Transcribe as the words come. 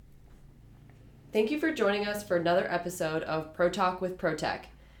Thank you for joining us for another episode of Pro Talk with ProTech.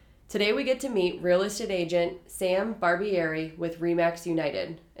 Today we get to meet real estate agent Sam Barbieri with RE/MAX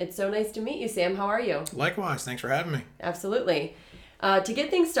United. It's so nice to meet you, Sam. How are you? Likewise. Thanks for having me. Absolutely. To get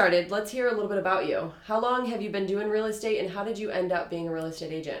things started, let's hear a little bit about you. How long have you been doing real estate, and how did you end up being a real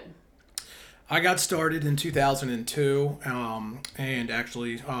estate agent? I got started in 2002, and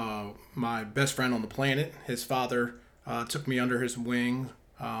actually my best friend on the planet, his father, took me under his wings,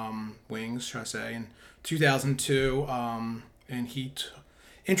 should I say, in 2002, and he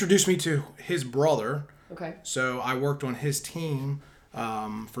introduced me to his brother. Okay. So I worked on his team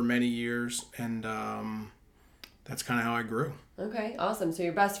for many years, and that's kind of how I grew. Okay, awesome. So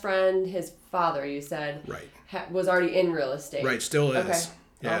your best friend, his father, you said, Right. Was already in real estate. Right, still is. Okay.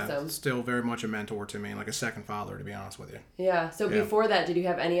 Yeah, Awesome. Still very much a mentor to me, like a second father, to be honest with you. Yeah. So before that, did you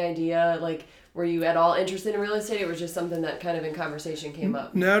have any idea, like, were you at all interested in real estate, or was just something that kind of in conversation came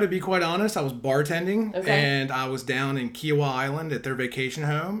up? No, to be quite honest, I was bartending, Okay. and I was down in Kiowa Island at their vacation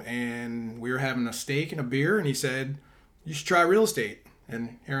home, and we were having a steak and a beer, and he said, "You should try real estate."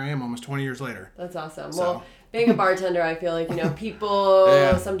 And here I am almost 20 years later. That's awesome. So. Well, being a bartender, I feel like, people,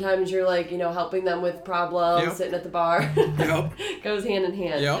 Yeah. sometimes you're like, helping them with problems, Yep. sitting at the bar. Yep. Goes hand in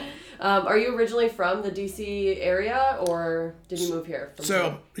hand. Yep. Are you originally from the DC area, or did you move here?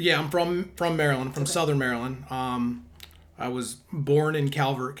 I'm from Maryland, from Southern Maryland. I was born in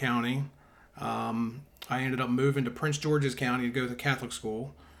Calvert County. I ended up moving to Prince George's County to go to Catholic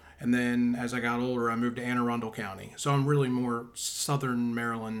school. And then as I got older, I moved to Anne Arundel County. So I'm really more Southern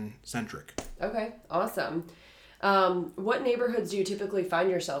Maryland centric. Okay, awesome. What neighborhoods do you typically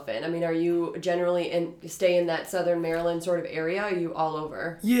find yourself in? I mean, are you generally stay in that Southern Maryland sort of area? Or are you all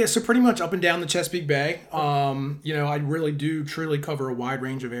over? Yeah, so pretty much up and down the Chesapeake Bay. I really do truly cover a wide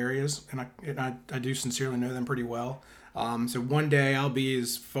range of areas, and I do sincerely know them pretty well. So one day I'll be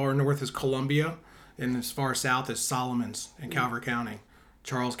as far north as Columbia and as far south as Solomons in Calvert County,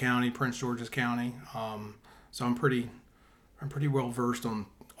 Charles County, Prince George's County. So I'm pretty well versed on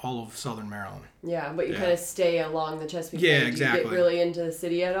all of Southern Maryland. Yeah, but you kind of stay along the Chesapeake Bay. Yeah, Do exactly. you get really into the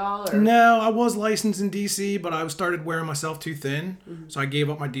city at all? Or? No, I was licensed in D.C., but I started wearing myself too thin. Mm-hmm. So I gave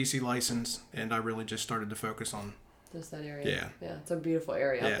up my D.C. license, and I really just started to focus on just that area. Yeah. Yeah, it's a beautiful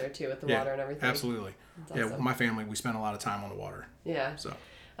area out there, too, with the water and everything. Absolutely. That's awesome. Yeah, my family, we spent a lot of time on the water. Yeah. So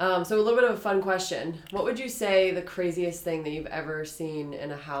a little bit of a fun question. What would you say the craziest thing that you've ever seen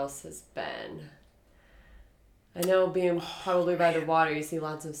in a house has been? I know being probably by the water, you see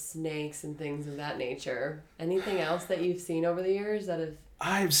lots of snakes and things of that nature. Anything else that you've seen over the years that have...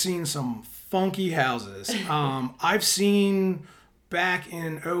 I've seen some funky houses. I've seen back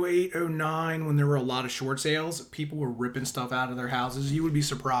in 08, 09, when there were a lot of short sales, people were ripping stuff out of their houses. You would be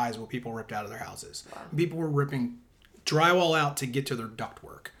surprised what people ripped out of their houses. Wow. People were ripping drywall out to get to their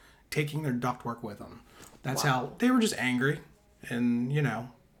ductwork, taking their ductwork with them. That's how they were just angry. And,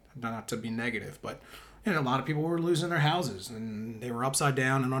 not to be negative, but... a lot of people were losing their houses, and they were upside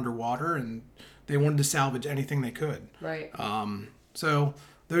down and underwater, and they wanted to salvage anything they could. Right. So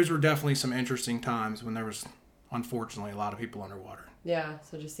those were definitely some interesting times when there was, unfortunately, a lot of people underwater. Yeah,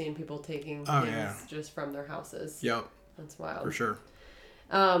 so just seeing people taking things just from their houses. Yep. That's wild. For sure.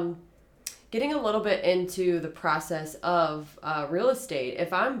 Getting a little bit into the process of real estate,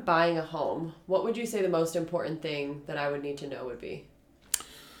 if I'm buying a home, what would you say the most important thing that I would need to know would be?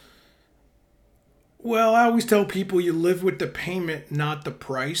 Well, I always tell people you live with the payment, not the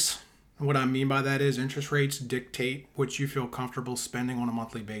price. And what I mean by that is interest rates dictate what you feel comfortable spending on a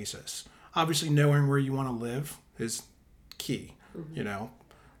monthly basis. Obviously, knowing where you want to live is key. Mm-hmm.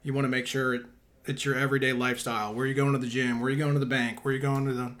 You want to make sure it's your everyday lifestyle. Where are you going to the gym? Where are you going to the bank? Where are you going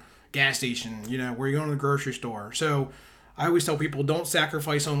to the gas station? Where are you going to the grocery store? So I always tell people don't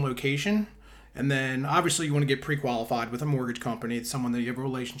sacrifice on location. And then obviously you want to get pre-qualified with a mortgage company. It's someone that you have a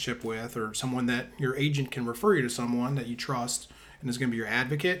relationship with, or someone that your agent can refer you to someone that you trust and is going to be your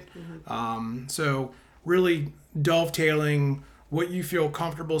advocate. Mm-hmm. So really dovetailing what you feel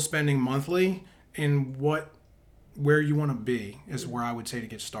comfortable spending monthly and where you want to be is where I would say to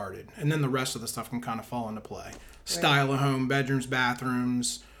get started. And then the rest of the stuff can kind of fall into play. Right. Style of home, bedrooms,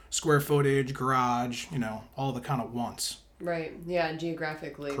 bathrooms, square footage, garage, all the kind of wants. Right. Yeah, and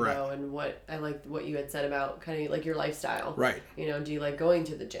geographically, Correct. though, and I like what you had said about kind of like your lifestyle. Right. Do you like going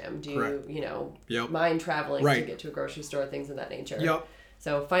to the gym? Do Correct. you, Yep. mind traveling Right. to get to a grocery store, things of that nature? Yep.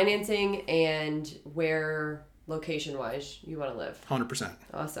 So financing and where location-wise you want to live. 100%.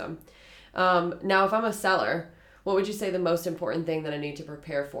 Awesome. Now, if I'm a seller, what would you say the most important thing that I need to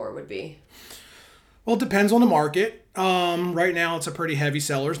prepare for would be? Well, it depends on the market. Right now, it's a pretty heavy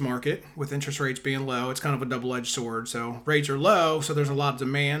seller's market with interest rates being low. It's kind of a double-edged sword. So rates are low, so there's a lot of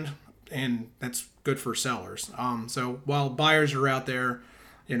demand and that's good for sellers. So while buyers are out there,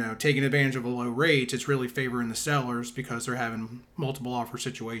 taking advantage of a low rate, it's really favoring the sellers because they're having multiple offer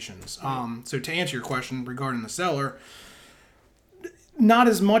situations. So to answer your question regarding the seller, not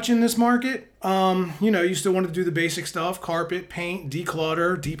as much in this market. You still want to do the basic stuff: carpet, paint,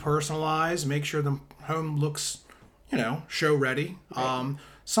 declutter, depersonalize, make sure the home looks, show ready. Right.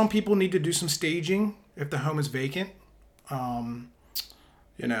 Some people need to do some staging if the home is vacant.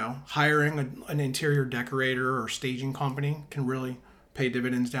 Hiring an interior decorator or staging company can really pay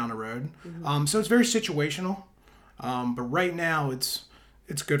dividends down the road. So it's very situational. But right now it's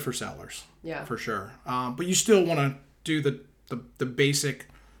good for sellers. Yeah. For sure. But you still want to do the basic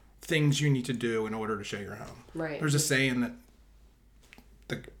things you need to do in order to show your home. Right. There's a saying that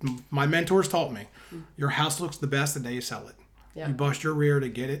my mentors taught me: your house looks the best the day you sell it. Yeah. You bust your rear to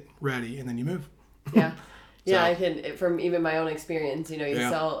get it ready, and then you move. Yeah. Yeah, So- I can, from even my own experience, you Yeah.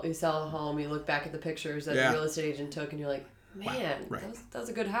 sell a home, you look back at the pictures that Yeah. the real estate agent took, and you're like, man, Right. that was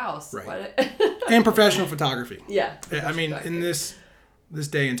a good house. Right. Why And professional photography. yeah. I mean, in this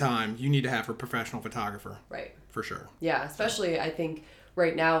day and time, you need to have a professional photographer Right. for sure. Yeah, especially I think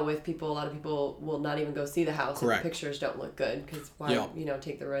right now with people, a lot of people will not even go see the house Correct. if the pictures don't look good, because why, Yep.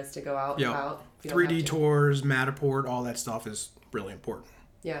 take the risk to go out and Yep. about if you don't 3D have to. tours, Matterport, all that stuff is really important.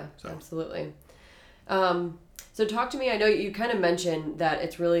 Yeah, So. absolutely. So talk to me. I know you kind of mentioned that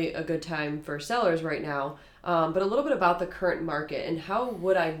it's really a good time for sellers right now, but a little bit about the current market and how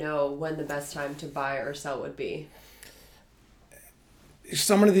would I know when the best time to buy or sell would be?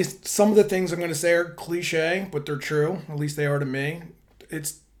 Some of the things I'm going to say are cliche, but they're true. At least they are to me.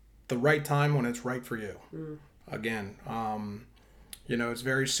 It's the right time when it's right for you. Again, it's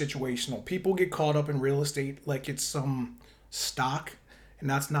very situational. People get caught up in real estate like it's some stock, and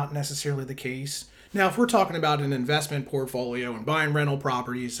that's not necessarily the case. Now, if we're talking about an investment portfolio and buying rental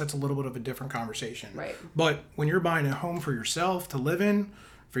properties, that's a little bit of a different conversation. Right. But when you're buying a home for yourself to live in,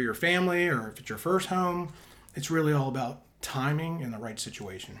 for your family, or if it's your first home, it's really all about timing and the right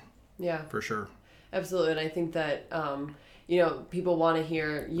situation. Yeah, For sure. absolutely. And I think that, people want to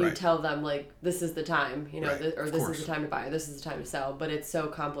hear you Right. tell them like, this is the time, Right, or of this course. is the time to buy, or this is the time to sell. But it's so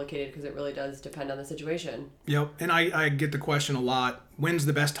complicated because it really does depend on the situation. Yep. And I get the question a lot, when's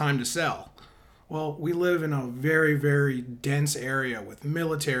the best time to sell? Well, we live in a very, very dense area with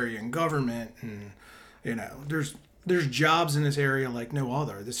military and government, and there's jobs in this area like no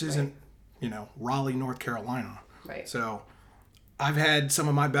other. This isn't, Raleigh, North Carolina. Right. So I've had some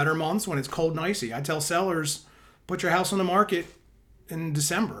of my better months when it's cold and icy. I tell sellers, put your house on the market in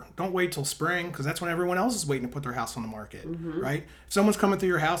December. Don't wait till spring, because that's when everyone else is waiting to put their house on the market, right? If someone's coming through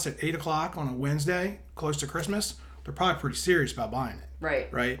your house at 8 o'clock on a Wednesday, close to Christmas, they're probably pretty serious about buying it,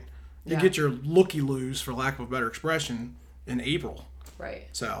 Right. right? You Yeah. get your looky-loos, for lack of a better expression, in April. Right.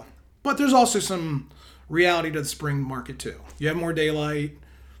 So, but there's also some reality to the spring market too. You have more daylight,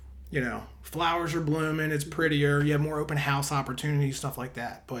 flowers are blooming, it's prettier, you have more open house opportunities, stuff like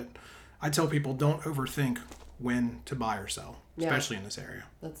that. But I tell people, don't overthink when to buy or sell, Yeah. especially in this area.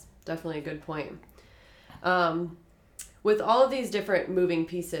 That's definitely a good point. With all of these different moving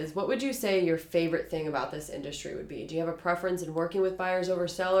pieces, what would you say your favorite thing about this industry would be? Do you have a preference in working with buyers over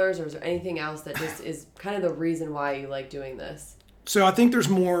sellers, or is there anything else that just is kind of the reason why you like doing this? So I think there's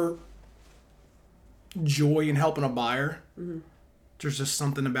more joy in helping a buyer. There's just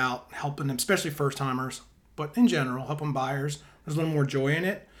something about helping them, especially first timers, but in general, helping buyers. There's a little more joy in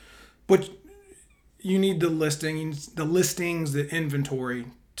it. But you need the listings, the inventory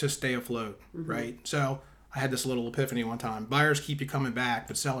to stay afloat, right? So I had this little epiphany one time. Buyers keep you coming back,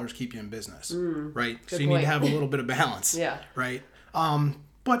 but sellers keep you in business, right? So you need point. to have a little bit of balance, Yeah. right?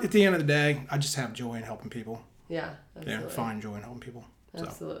 But at the end of the day, I just have joy in helping people. Yeah, absolutely. Find joy in helping people. So.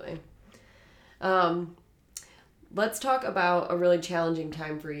 Absolutely. Let's talk about a really challenging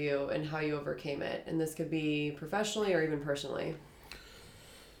time for you and how you overcame it. And this could be professionally or even personally.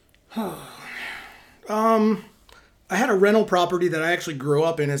 I had a rental property that I actually grew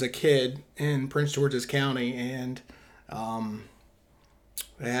up in as a kid in Prince George's County, and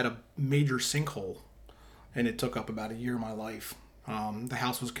it had a major sinkhole, and it took up about a year of my life. The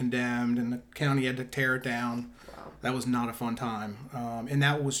house was condemned, and the county had to tear it down. Wow. That was not a fun time, and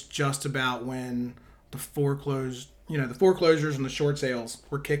that was just about when the foreclosures and the short sales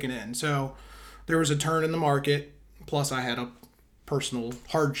were kicking in. So there was a turn in the market. Plus, I had a personal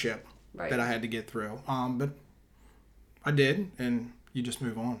hardship Right. that I had to get through. But I did, and you just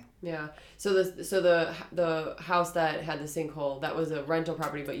move on. Yeah. So the house that had the sinkhole, that was a rental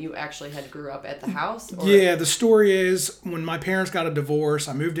property, but you actually had grew up at the house? Or? Yeah, the story is when my parents got a divorce,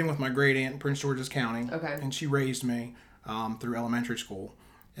 I moved in with my great aunt in Prince George's County. Okay. And she raised me through elementary school.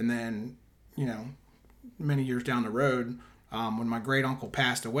 And then, many years down the road, when my great uncle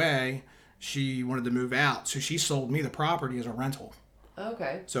passed away, she wanted to move out. So she sold me the property as a rental.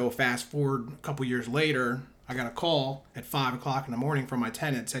 Okay. So fast forward a couple years later, I got a call at 5 o'clock in the morning from my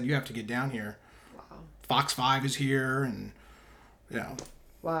tenant, said, you have to get down here. Wow. Fox 5 is here, and,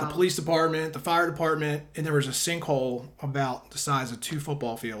 Wow. the police department, the fire department, and there was a sinkhole about the size of 2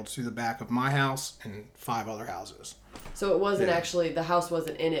 football fields through the back of my house and 5 other houses. So it wasn't actually, the house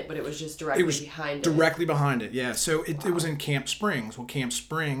wasn't in it, but it was just directly behind it. Directly behind it, yeah. So it was in Camp Springs. Well, Camp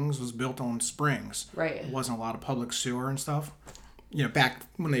Springs was built on springs. Right. It wasn't a lot of public sewer and stuff. Back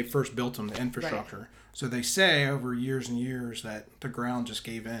when they first built them, the infrastructure. Right. So they say over years and years that the ground just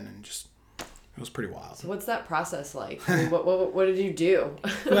gave in and just, it was pretty wild. So what's that process like? I mean, what did you do?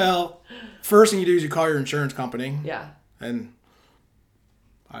 Well, first thing you do is you call your insurance company. Yeah. And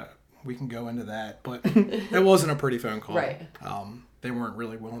we can go into that, but it wasn't a pretty phone call. Right. They weren't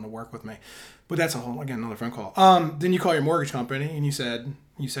really willing to work with me, but that's another phone call. Then you call your mortgage company and you say,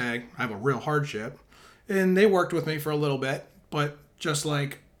 I have a real hardship, and they worked with me for a little bit, but just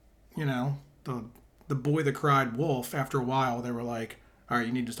like, the boy that cried wolf, after a while, they were like, all right,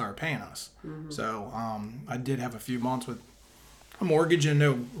 you need to start paying us. Mm-hmm. So, I did have a few months with a mortgage and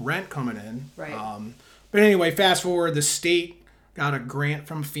no rent coming in. Right. But anyway, fast forward, the state got a grant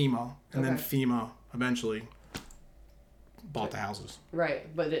from FEMA, and then FEMA eventually bought the houses.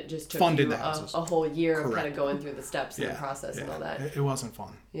 Right, but it just took funded you the houses. A whole year of Correct. kind of going through the steps and the process and all that. It wasn't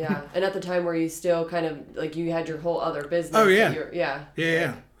fun. Yeah, and at the time were you still kind of, like, you had your whole other business? Oh, yeah.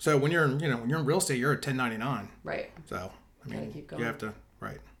 Yeah. So when you're in real estate, you're a 1099. Right. So, keep going. you have to,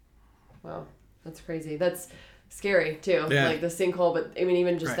 right. Wow, that's crazy. That's scary, too. Yeah. Like the sinkhole, but I mean,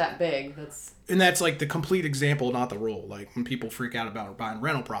 even just that big, And that's like the complete example, not the rule. Like when people freak out about buying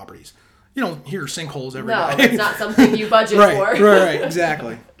rental properties, you don't hear sinkholes every day. No, it's not something you budget for. Right,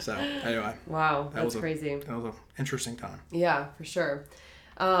 exactly. So anyway. Wow, that's crazy. That was an interesting time. Yeah, for sure.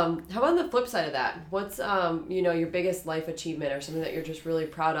 How about on the flip side of that? What's your biggest life achievement or something that you're just really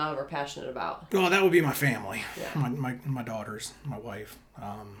proud of or passionate about? Oh, that would be my family. Yeah. My daughters, my wife.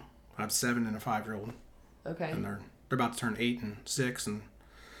 I have 7 and a 5-year-old. Okay. And they're about to turn 8 and 6, and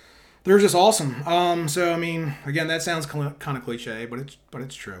they're just awesome. So I mean, again, that sounds kind of cliche, but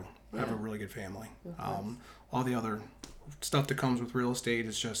it's true. I have a really good family. All the other stuff that comes with real estate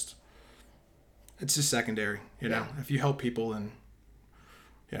is just secondary. If you help people, and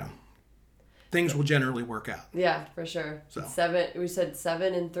things will generally work out. Yeah, for sure. So 7. We said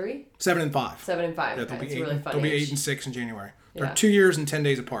 7 and 3. 7 and 5. 7 and 5. Yeah, okay. they'll be It's 8. Really fun They'll be age. 8 and 6 in January. They're 2 years and 10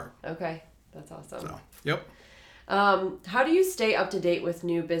 days apart. Okay, that's awesome. So, yep. How do you stay up to date with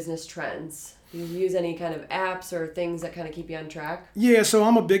new business trends? Do you use any kind of apps or things that kind of keep you on track? Yeah, so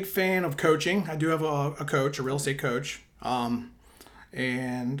I'm a big fan of coaching. I do have a coach, a real estate coach.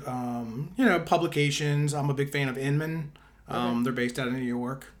 Publications. I'm a big fan of Inman. They're based out of New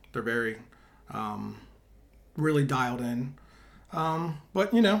York. They're very, really dialed in.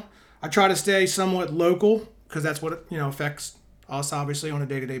 But I try to stay somewhat local because that's what, affects us obviously on a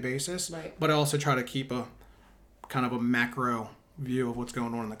day-to-day basis. Right. But I also try to keep a kind of a macro view of what's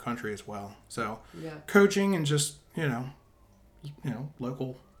going on in the country as well. So coaching and just,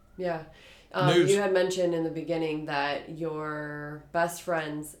 local Yeah. news. You had mentioned in the beginning that your best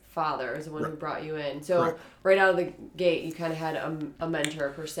friend's father is the one who brought you in. So Correct. Right out of the gate, you kind of had a mentor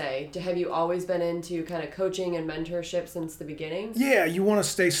per se. Have you always been into kind of coaching and mentorship since the beginning? Yeah, you want to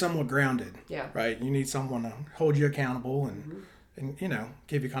stay somewhat grounded. Yeah. Right? You need someone to hold you accountable and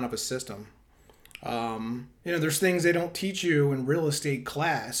give you kind of a system. There's things they don't teach you in real estate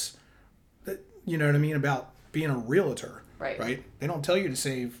class that, about being a realtor. Right? They don't tell you to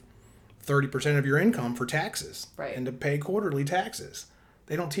save 30% of your income for taxes. Right. And to pay quarterly taxes.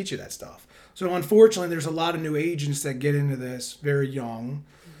 They don't teach you that stuff. So unfortunately, there's a lot of new agents that get into this very young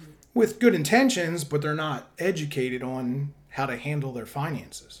with good intentions, but they're not educated on how to handle their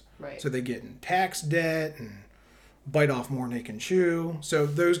finances. Right. So they get in tax debt and bite off more than they can chew. So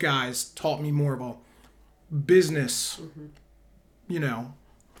those guys taught me more of a business,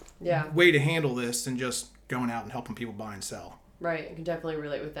 way to handle this than just going out and helping people buy and sell. Right. I can definitely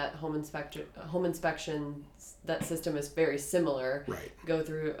relate with that. Home inspection, that system is very similar. Right. Go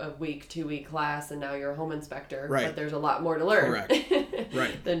through a 2-week class and now you're a home inspector. Right. But there's a lot more to learn. Correct.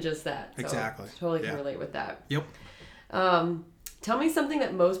 Right. than just that. So Exactly. Totally can relate with that. Yep. Tell me something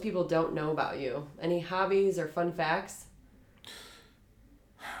that most people don't know about you. Any hobbies or fun facts?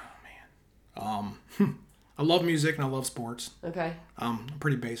 Oh, man. I love music and I love sports. Okay. I'm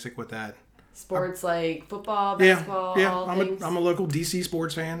pretty basic with that. Sports like football, basketball, all things? I'm a local DC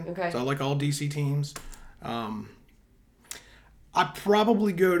sports fan. Okay. So I like all DC teams. I'd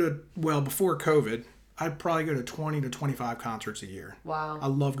probably go to, well, before COVID, I'd probably go to 20 to 25 concerts a year. Wow. I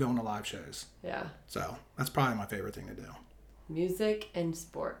love going to live shows. Yeah. So that's probably my favorite thing to do. Music and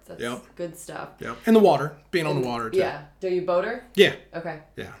sports. That's good stuff. Yep. And the water. Being on the water, too. Yeah. Do you boater? Yeah. Okay.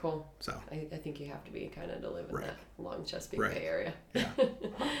 Yeah. Cool. So. I think you have to be kind of to live in Right. that long Chesapeake Right. Bay area.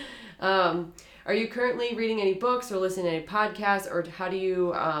 Yeah. Are you currently reading any books or listening to any podcasts, or how do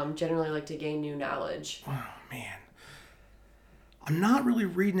you generally like to gain new knowledge? Oh, man. I'm not really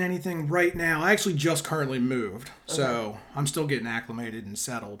reading anything right now. I actually just currently moved, so I'm still getting acclimated and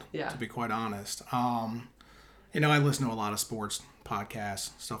settled, to be quite honest. I listen to a lot of sports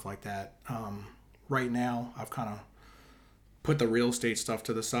podcasts, stuff like that. Right now, I've kind of put the real estate stuff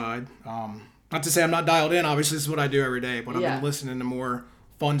to the side. Not to say I'm not dialed in. Obviously, this is what I do every day, but I've been listening to more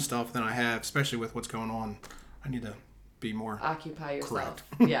fun stuff than I have, especially with what's going on. I need to be more occupy yourself.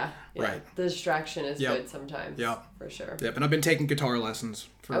 Correct. Yeah. Right. The distraction is good sometimes. Yep. For sure. Yep. And I've been taking guitar lessons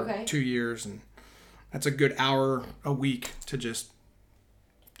for 2 years, and that's a good hour a week to just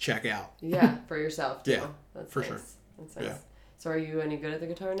check out. Yeah, for yourself too. Yeah, That's for nice. sure. That's nice. Yeah. So are you any good at the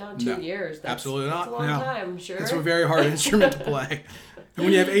guitar now? 2 No, years. absolutely not. That's a long time, sure. It's a very hard instrument to play. And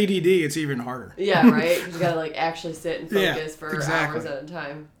when you have ADD, it's even harder. Yeah, right? 'Cause you gotta actually sit and focus for hours at a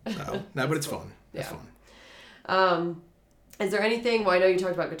time. So, but it's cool. fun. It's fun. Is there anything, well, I know you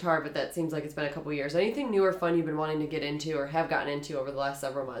talked about guitar, but that seems like it's been a couple years. Anything new or fun you've been wanting to get into or have gotten into over the last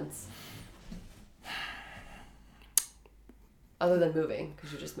several months? Other than moving,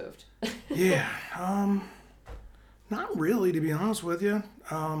 because you just moved. Yeah. Not really, to be honest with you.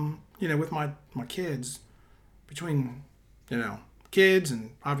 With my kids, between, kids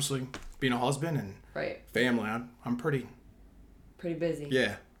and obviously being a husband and family, I'm pretty busy.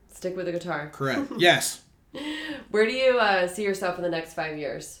 Yeah. Stick with the guitar. Correct. Yes. Where do you see yourself in the next 5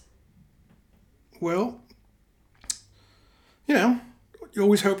 years? Well, you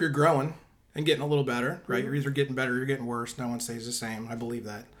always hope you're growing and getting a little better, right? You're either getting better or you're getting worse. No one stays the same. I believe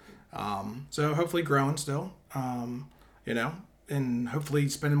that. So hopefully growing still, and hopefully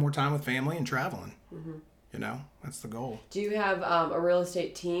spending more time with family and traveling. That's the goal. Do you have a real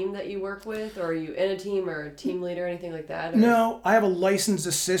estate team that you work with, or are you in a team or a team leader, anything like that? Or? No, I have a licensed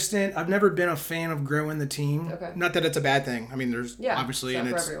assistant. I've never been a fan of growing the team. Okay. Not that it's a bad thing. I mean, there's obviously, it's and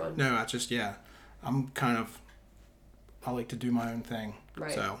not it's for everyone. No, it's just I'm kind of, I like to do my own thing.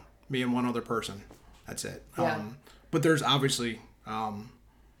 Right. So me and one other person, that's it. Yeah. But there's obviously some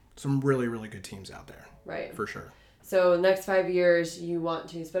really, really good teams out there. Right. For sure. So the next 5 years, you want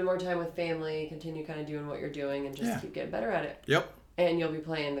to spend more time with family, continue kind of doing what you're doing, and just keep getting better at it. Yep. And you'll be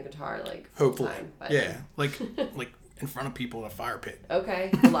playing the guitar hopefully. Time like in front of people at a fire pit.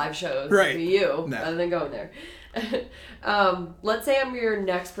 Okay. The live shows. Right. Be you No. rather than going there. Let's say I'm your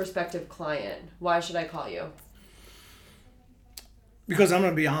next prospective client. Why should I call you? Because I'm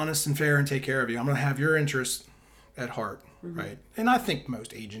going to be honest and fair and take care of you. I'm going to have your interests at heart, right? And I think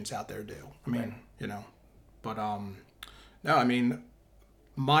most agents out there do. I mean, but no, I mean,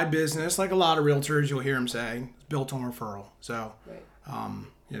 my business, like a lot of realtors, you'll hear them say, is built on referral. So, I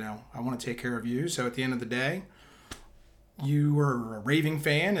want to take care of you. So at the end of the day, you are a raving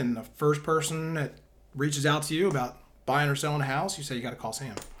fan, and the first person that reaches out to you about buying or selling a house, you say you got to call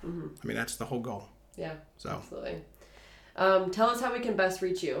Sam. I mean, that's the whole goal. Yeah, so absolutely. Tell us how we can best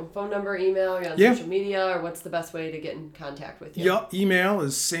reach you. Phone number, email, you're on social media, or what's the best way to get in contact with you? Yep, email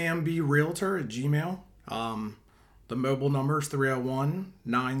is sambrealtor@gmail.com. The mobile number is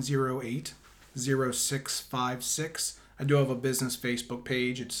 301-908-0656. I do have a business Facebook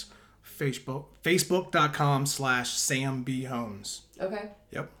page. It's facebook.com/SamBHomes. Okay.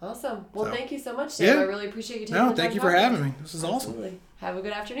 Yep. Awesome. Well, thank you so much, Sam. I really appreciate you taking the time. Thank you for having me. This is awesome. Absolutely. Have a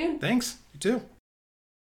good afternoon. Thanks. You too.